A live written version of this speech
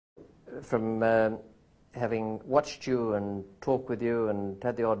from having watched you and talked with you and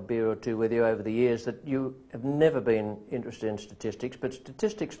had the odd beer or two with you over the years, that you have never been interested in statistics, but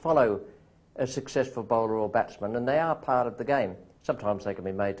statistics follow a successful bowler or batsman, and they are part of the game. Sometimes they can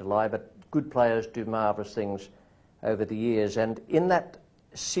be made to lie, but good players do marvellous things over the years. And in that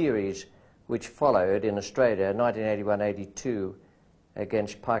series which followed in Australia, 1981-82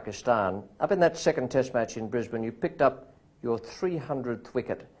 against Pakistan, up in that second test match in Brisbane, you picked up your 300th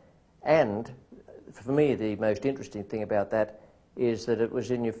wicket. And for me, the most interesting thing about that is that it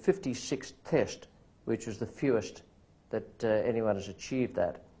was in your 56th test, which was the fewest that anyone has achieved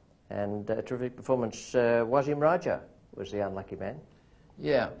that. And a terrific performance. Wasim Raja was the unlucky man.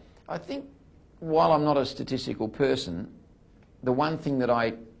 Yeah, I think while I'm not a statistical person, the one thing that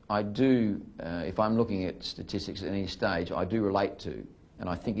I do, if I'm looking at statistics at any stage, I do relate to, and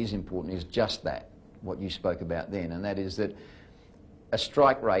I think is important, is just that, what you spoke about then, and that is that a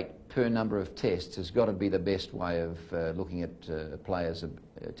strike rate per number of tests has got to be the best way of looking at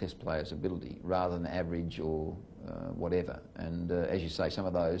test players' ability, rather than average or whatever. And as you say, some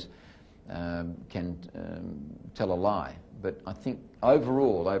of those can tell a lie. But I think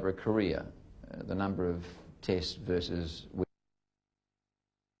overall, over a career, the number of tests versus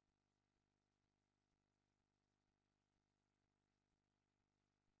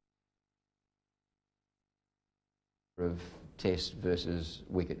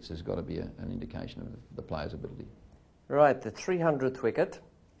wickets has got to be an indication of the player's ability. Right, the 300th wicket,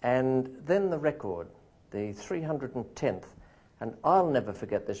 and then the record, the 310th. And I'll never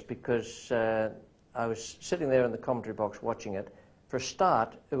forget this because I was sitting there in the commentary box watching it. For a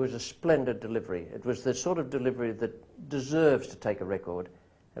start, it was a splendid delivery. It was the sort of delivery that deserves to take a record.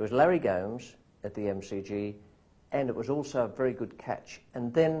 It was Larry Gomes at the MCG, and it was also a very good catch.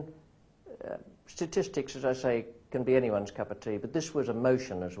 And then statistics, as I say, can be anyone's cup of tea, but this was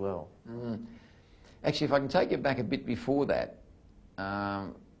emotion as well. Actually, if I can take you back a bit before that,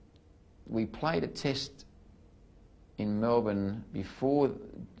 we played a test in Melbourne before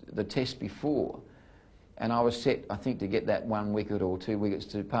the test before, and I was set, I think, to get that 1 wicket or 2 wickets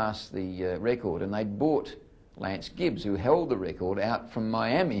to pass the record, and they'd brought Lance Gibbs, who held the record, out from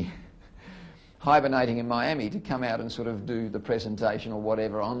Miami, hibernating in Miami, to come out and sort of do the presentation or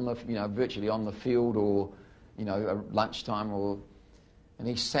whatever on the, virtually on the field, or lunchtime, and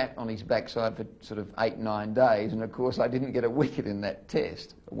he sat on his backside for sort of 8-9 days, and of course I didn't get a wicket in that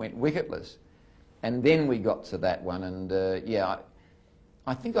test. I went wicketless. And then we got to that one, and yeah,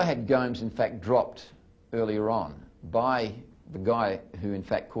 I think I had Gomes in fact dropped earlier on by the guy who in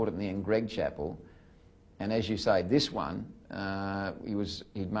fact caught it in the end, Greg Chappell. And as you say, this one,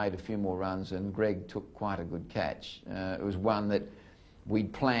 he'd made a few more runs, and Greg took quite a good catch. It was one that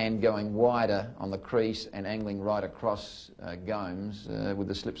we'd planned going wider on the crease and angling right across Gomes with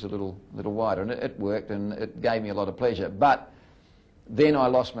the slips a little wider, and it worked, and it gave me a lot of pleasure. But then I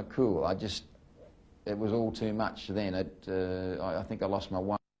lost my cool. It was all too much then. I think I lost my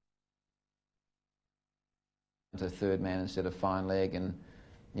one to third man instead of fine leg, and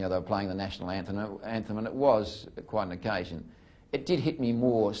they were playing the national anthem, and it was quite an occasion. It did hit me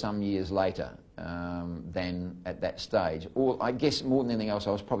more some years later than at that stage. Or I guess more than anything else,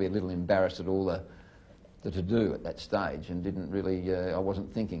 I was probably a little embarrassed at all the to-do at that stage, and didn't really, I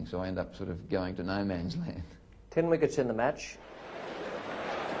wasn't thinking, so I ended up sort of going to no man's land. 10 wickets in the match.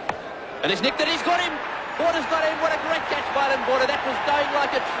 And it's nicked it, he's got him! Border's got him, what a great catch by Alan Border. That was going like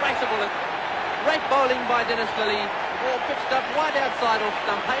a traceable. Great bowling by Dennis Lillee. Ball pitched up wide outside off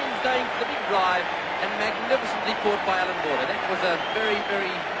stump. Haynes going for the big drive, and magnificently caught by Alan Border. That was a very, very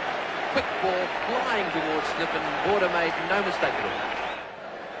quick ball flying towards slip, and Border made no mistake at all.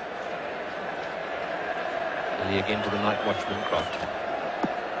 Lillee again to the night watchman, Croft.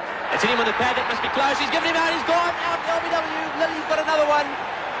 It's hit him on the pad, that must be close. He's given him out, he's gone out. LBW, Lillee's got another one.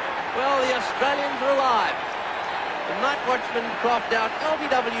 Well, the Australians are alive. The night watchman, Croft out.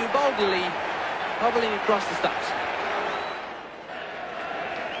 LBW, bowled Lillee, hobbling across the stumps.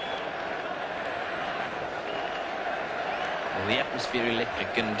 Well, the atmosphere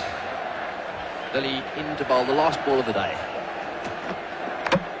electric, and Lillee in to bowl the last ball of the day.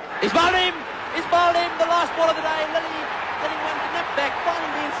 He's bowled him! He's bowled him! The last ball of the day. Lillee getting one to nip back,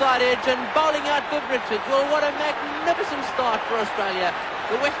 finding the inside edge, and bowling out Viv Richards. Well, what a magnificent start for Australia.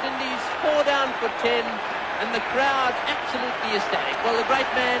 The West Indies 4 down for 10, and the crowd absolutely ecstatic. Well, the great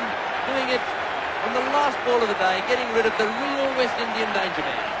man doing it on the last ball of the day, getting rid of the real West Indian danger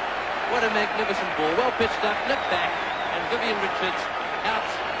man. What a magnificent ball. Well pitched up, nipped back, and Vivian Richards out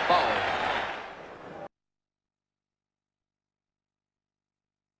bowled.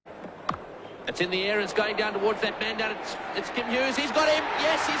 It's It's in the air, it's going down towards that man down. It's Kim Hughes. He's got him.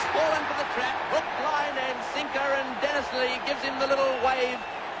 Yes, he's fallen for the trap. Hook, line and sinker, and Dennis Lillee gives him the little wave.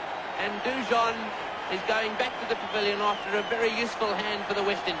 And Dujon is going back to the pavilion after a very useful hand for the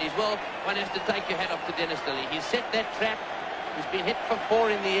West Indies. Well, one has to take your hat off to Dennis Lillee. He's set that trap. He's been hit for 4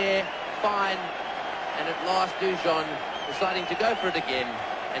 in the air. Fine. And at last, Dujon deciding to go for it again.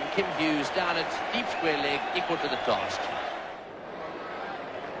 And Kim Hughes down at deep square leg, equal to the task.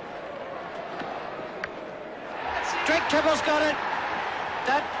 Drake Tribble's got it.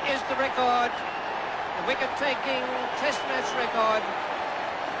 That is the record. The wicket-taking test match record.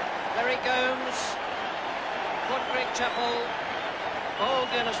 Larry Gomes caught Greg Chappell, bowled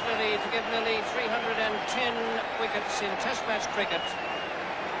Dennis Lillee to give Lillee 310 wickets in test match cricket.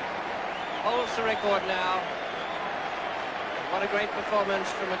 Holds the record now. What a great performance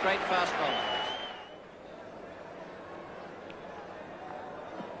from a great fast bowler.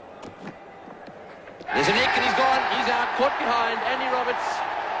 There's a nick and he's gone. He's out, caught behind. Andy Roberts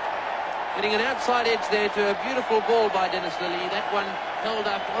getting an outside edge there to a beautiful ball by Dennis Lillee. That one held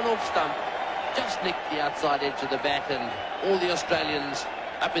up on off stump. Just nicked the outside edge of the bat and all the Australians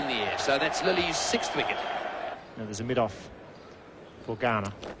up in the air. So that's Lillee's 6th wicket. Now there's a mid-off for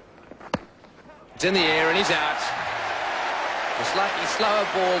Ghana. It's in the air and he's out. A slightly slower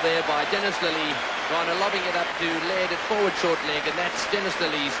ball there by Dennis Lillee. Ghana lobbing it up to Laird at forward short leg, and that's Dennis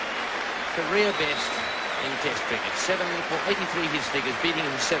Lillee's career best in Test cricket. 7 for 83 his figures, beating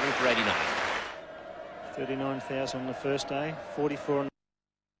him 7 for 89. 39,000 on the first day, 44 on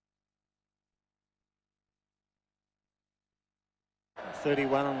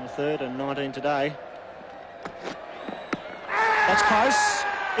 31 on the third, and 19 today. That's close.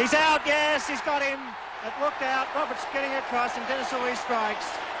 He's out, yes, he's got him. It worked out. Roberts getting across, and Dennis Lillee strikes.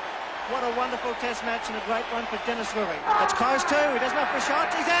 What a wonderful test match and a great one for Dennis Lillee. That's close too. He doesn't offer a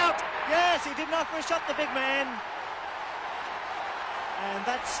shot. He's out. Yes, he didn't offer a shot, the big man. And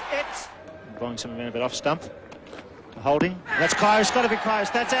that's it. Blowing some around a bit off stump. Holding. That's close. Got to be close.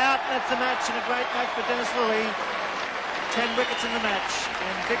 That's out. That's the match, and a great match for Dennis Lillee. 10 wickets in the match,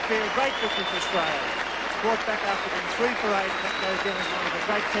 and victory, a great victory for Australia. Brought back after being 3 for 8. That goes down as one of the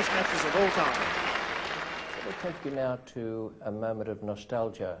great test matches of all time. We'll take you now to a moment of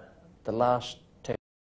nostalgia. The last